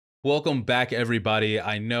Welcome back, everybody.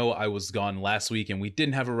 I know I was gone last week and we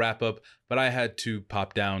didn't have a wrap up, but I had to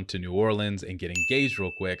pop down to New Orleans and get engaged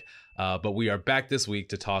real quick. But we are back this week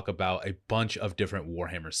to talk about a bunch of different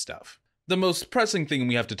Warhammer stuff. The most pressing thing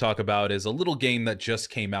we have to talk about is a little game that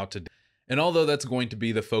just came out today. And although that's going to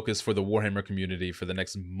be the focus for the Warhammer community for the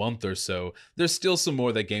next month or so, there's still some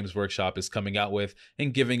more that Games Workshop is coming out with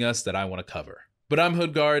and giving us that I want to cover. But I'm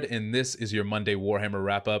Hoodguard, and this is your Monday Warhammer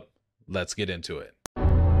wrap-up. Let's get into it.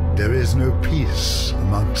 There is no peace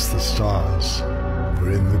amongst the stars,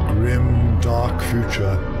 for in the grim, dark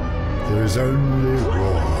future, there is only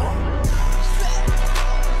war.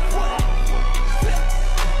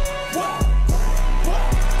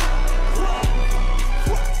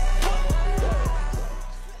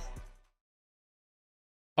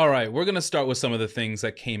 Alright, we're going to start with some of the things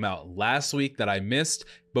that came out last week that I missed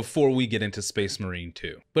before we get into Space Marine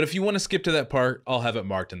 2. But if you want to skip to that part, I'll have it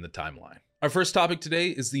marked in the timeline. Our first topic today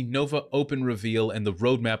is the Nova Open reveal and the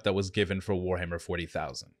roadmap that was given for Warhammer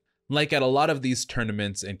 40,000. Like at a lot of these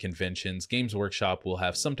tournaments and conventions, Games Workshop will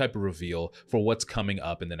have some type of reveal for what's coming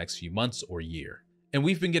up in the next few months or year. And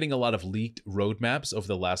we've been getting a lot of leaked roadmaps over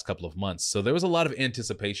the last couple of months, so there was a lot of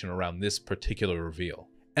anticipation around this particular reveal.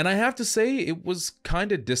 And I have to say, it was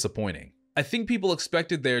kind of disappointing. I think people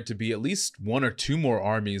expected there to be at least one or two more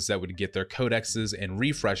armies that would get their codexes and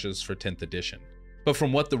refreshes for 10th edition. But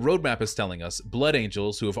from what the roadmap is telling us, Blood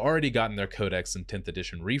Angels, who have already gotten their codex and 10th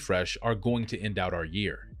edition refresh, are going to end out our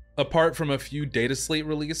year. Apart from a few data slate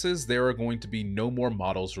releases, there are going to be no more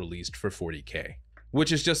models released for 40k,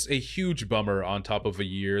 which is just a huge bummer on top of a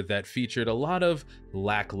year that featured a lot of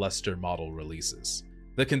lackluster model releases.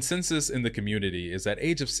 The consensus in the community is that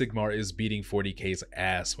Age of Sigmar is beating 40k's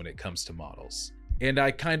ass when it comes to models, and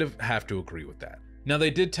I kind of have to agree with that. Now,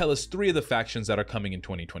 they did tell us 3 of the factions that are coming in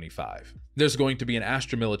 2025. There's going to be an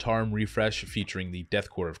Astra Militarum refresh featuring the Death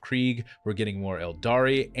Corps of Krieg, we're getting more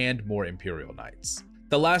Eldari, and more Imperial Knights.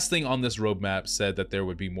 The last thing on this roadmap said that there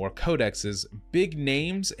would be more codexes, big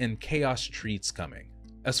names, and chaos treats coming.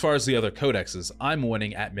 As far as the other codexes, I'm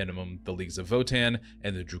wanting at minimum the Leagues of Votann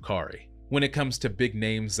and the Drukhari. When it comes to big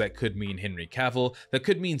names, that could mean Henry Cavill, that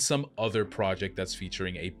could mean some other project that's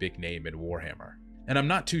featuring a big name in Warhammer. And I'm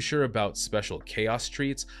not too sure about special chaos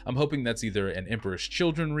treats. I'm hoping that's either an Emperor's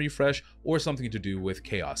Children refresh or something to do with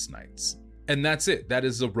Chaos Knights. And that's it. That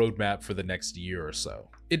is the roadmap for the next year or so.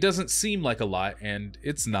 It doesn't seem like a lot, and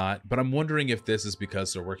it's not, but I'm wondering if this is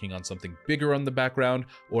because they're working on something bigger on the background,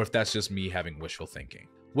 or if that's just me having wishful thinking.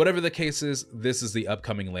 Whatever the case is, this is the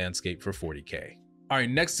upcoming landscape for 40k. Alright,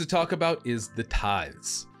 next to talk about is the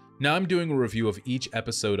Tithes. Now I'm doing a review of each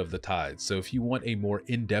episode of the Tithes, so if you want a more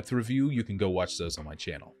in-depth review, you can go watch those on my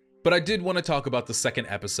channel. But I did want to talk about the second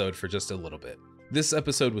episode for just a little bit. This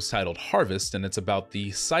episode was titled Harvest, and it's about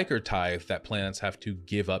the Psyker Tithe that planets have to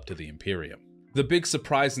give up to the Imperium. The big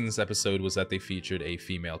surprise in this episode was that they featured a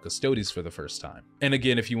female Custodes for the first time. And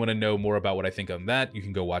again, if you want to know more about what I think on that, you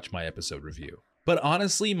can go watch my episode review. But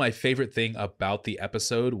honestly, my favorite thing about the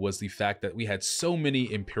episode was the fact that we had so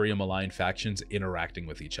many Imperium-aligned factions interacting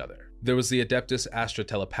with each other. There was the Adeptus Astra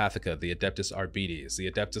Telepathica, the Adeptus Arbites, the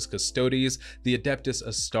Adeptus Custodes, the Adeptus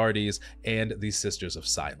Astartes, and the Sisters of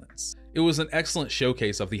Silence. It was an excellent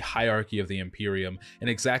showcase of the hierarchy of the Imperium and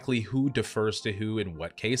exactly who defers to who in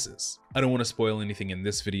what cases. I don't want to spoil anything in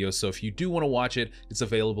this video, so if you do want to watch it, it's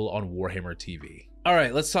available on Warhammer TV.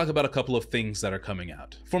 Alright, let's talk about a couple of things that are coming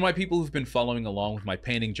out. For my people who've been following along with my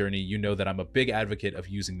painting journey, you know that I'm a big advocate of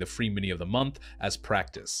using the free mini of the month as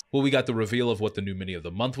practice. Well, we got the reveal of what the new mini of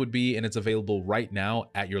the month would be, and it's available right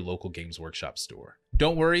now at your local Games Workshop store.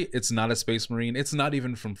 Don't worry, it's not a Space Marine, it's not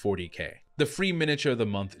even from 40k. The free miniature of the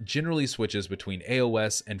month generally switches between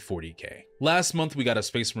AOS and 40k. Last month we got a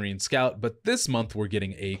Space Marine Scout, but this month we're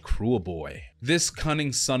getting a Cruel Boy. This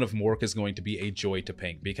cunning son of Mork is going to be a joy to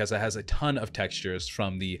paint because it has a ton of textures,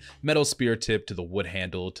 from the metal spear tip to the wood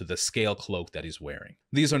handle to the scale cloak that he's wearing.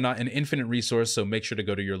 These are not an infinite resource, so make sure to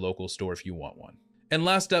go to your local store if you want one. And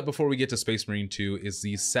last up before we get to Space Marine 2 is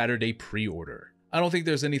the Saturday pre-order. I don't think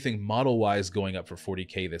there's anything model-wise going up for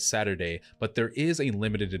 40k this Saturday, but there is a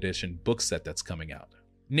limited edition book set that's coming out.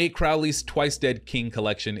 Nate Crowley's Twice Dead King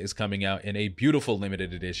collection is coming out in a beautiful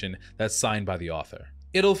limited edition that's signed by the author.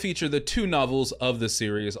 It'll feature the 2 novels of the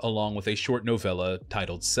series along with a short novella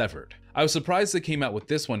titled Severed. I was surprised they came out with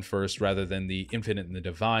this one first rather than the Infinite and the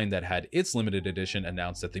Divine that had its limited edition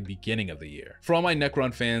announced at the beginning of the year. For all my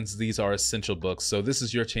Necron fans, these are essential books, so this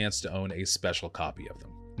is your chance to own a special copy of them.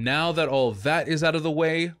 Now that all that is out of the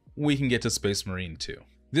way, we can get to Space Marine 2.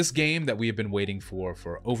 This game that we have been waiting for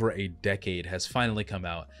over a decade has finally come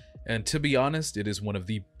out, and to be honest, it is one of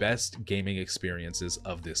the best gaming experiences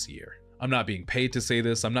of this year. I'm not being paid to say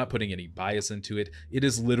this, I'm not putting any bias into it. It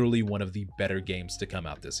is literally one of the better games to come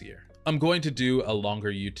out this year. I'm going to do a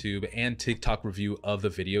longer YouTube and TikTok review of the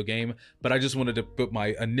video game, but I just wanted to put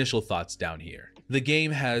my initial thoughts down here. The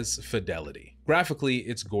game has fidelity. Graphically,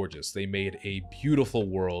 it's gorgeous. They made a beautiful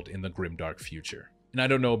world in the grimdark future. And I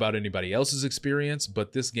don't know about anybody else's experience,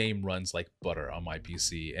 but this game runs like butter on my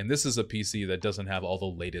PC, and this is a PC that doesn't have all the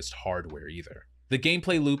latest hardware either. The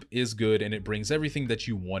gameplay loop is good, and it brings everything that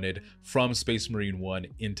you wanted from Space Marine 1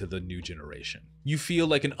 into the new generation. You feel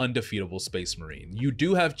like an undefeatable Space Marine. You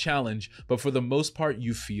do have challenge, but for the most part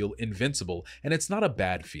you feel invincible, and it's not a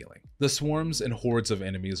bad feeling. The swarms and hordes of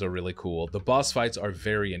enemies are really cool, the boss fights are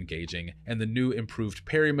very engaging, and the new improved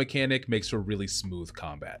parry mechanic makes for really smooth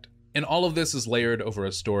combat. And all of this is layered over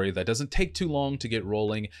a story that doesn't take too long to get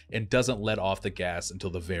rolling and doesn't let off the gas until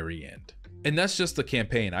the very end. And that's just the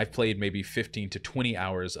campaign. I've played maybe 15 to 20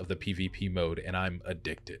 hours of the PvP mode and I'm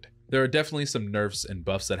addicted. There are definitely some nerfs and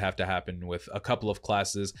buffs that have to happen with a couple of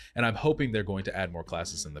classes, and I'm hoping they're going to add more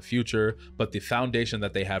classes in the future, but the foundation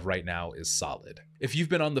that they have right now is solid. If you've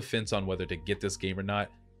been on the fence on whether to get this game or not,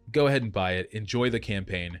 go ahead and buy it, enjoy the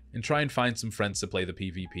campaign, and try and find some friends to play the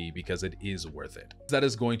PvP because it is worth it. That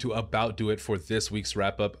is going to about do it for this week's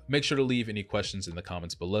wrap up. Make sure to leave any questions in the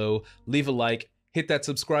comments below, leave a like, hit that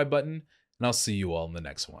subscribe button, and I'll see you all in the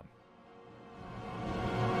next one.